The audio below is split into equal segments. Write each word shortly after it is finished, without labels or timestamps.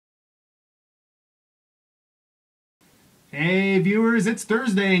Hey viewers, it's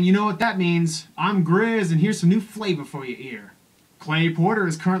Thursday and you know what that means. I'm Griz and here's some new flavor for your ear. Clay Porter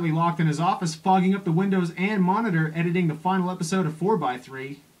is currently locked in his office, fogging up the windows and monitor, editing the final episode of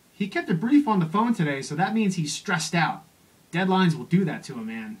 4x3. He kept it brief on the phone today, so that means he's stressed out. Deadlines will do that to a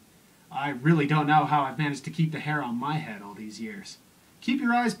man. I really don't know how I've managed to keep the hair on my head all these years. Keep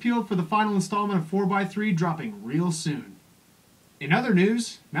your eyes peeled for the final installment of 4x3 dropping real soon. In other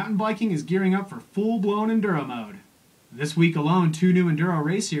news, mountain biking is gearing up for full-blown Enduro mode. This week alone, 2 new Enduro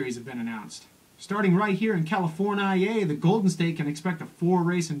race series have been announced. Starting right here in California, the Golden State can expect a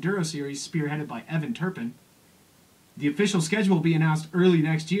 4-race Enduro series spearheaded by Evan Turpin. The official schedule will be announced early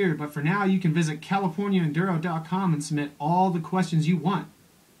next year, but for now you can visit CaliforniaEnduro.com and submit all the questions you want.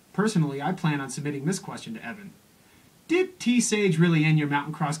 Personally, I plan on submitting this question to Evan. Did T-Sage really end your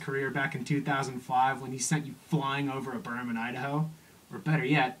mountain cross career back in 2005 when he sent you flying over a berm in Idaho? Or better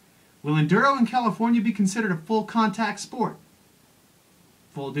yet, will Enduro in California be considered a full-contact sport?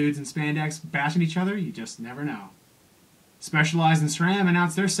 Full dudes in spandex bashing each other? You just never know. Specialized and SRAM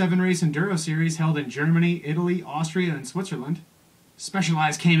announced their 7-race Enduro series held in Germany, Italy, Austria, and Switzerland.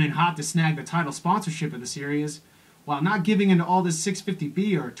 Specialized came in hot to snag the title sponsorship of the series, while not giving into all this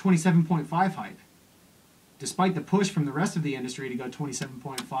 650B or 27.5 hype. Despite the push from the rest of the industry to go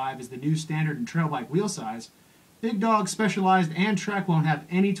 27.5 as the new standard in trail bike wheel size, Big Dog, Specialized, and Trek won't have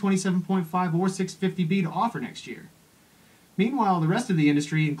any 27.5 or 650B to offer next year. Meanwhile, the rest of the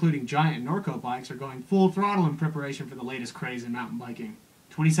industry, including Giant and Norco bikes, are going full throttle in preparation for the latest craze in mountain biking.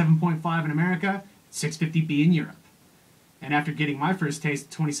 27.5 in America, 650B in Europe. And after getting my first taste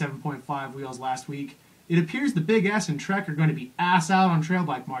of 27.5 wheels last week, it appears the Big S and Trek are going to be ass out on trail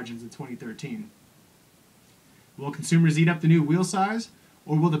bike margins in 2013. Will consumers eat up the new wheel size,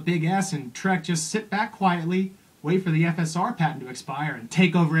 or will the Big S and Trek just sit back quietly, wait for the FSR patent to expire, and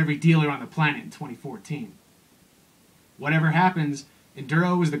take over every dealer on the planet in 2014? Whatever happens,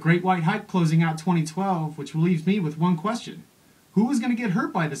 Enduro was the great white hype closing out 2012, which leaves me with one question. Who is going to get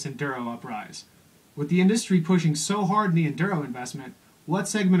hurt by this Enduro uprise? With the industry pushing so hard in the Enduro investment, what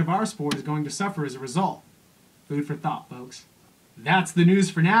segment of our sport is going to suffer as a result? Food for thought, folks. That's the news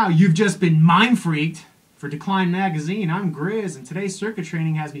for now. You've just been mind-freaked. For Decline Magazine, I'm Griz, and today's circuit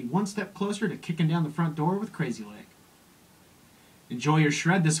training has me one step closer to kicking down the front door with Crazy Leg. Enjoy your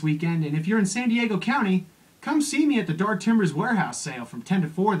shred this weekend, and if you're in San Diego County, come see me at the Dark Timbers warehouse sale from 10 to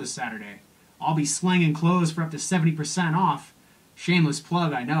 4 this Saturday. I'll be slinging clothes for up to 70% off. Shameless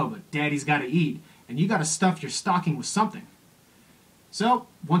plug, I know, but Daddy's gotta eat, and you gotta stuff your stocking with something. So,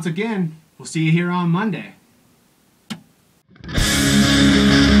 once again, we'll see you here on Monday.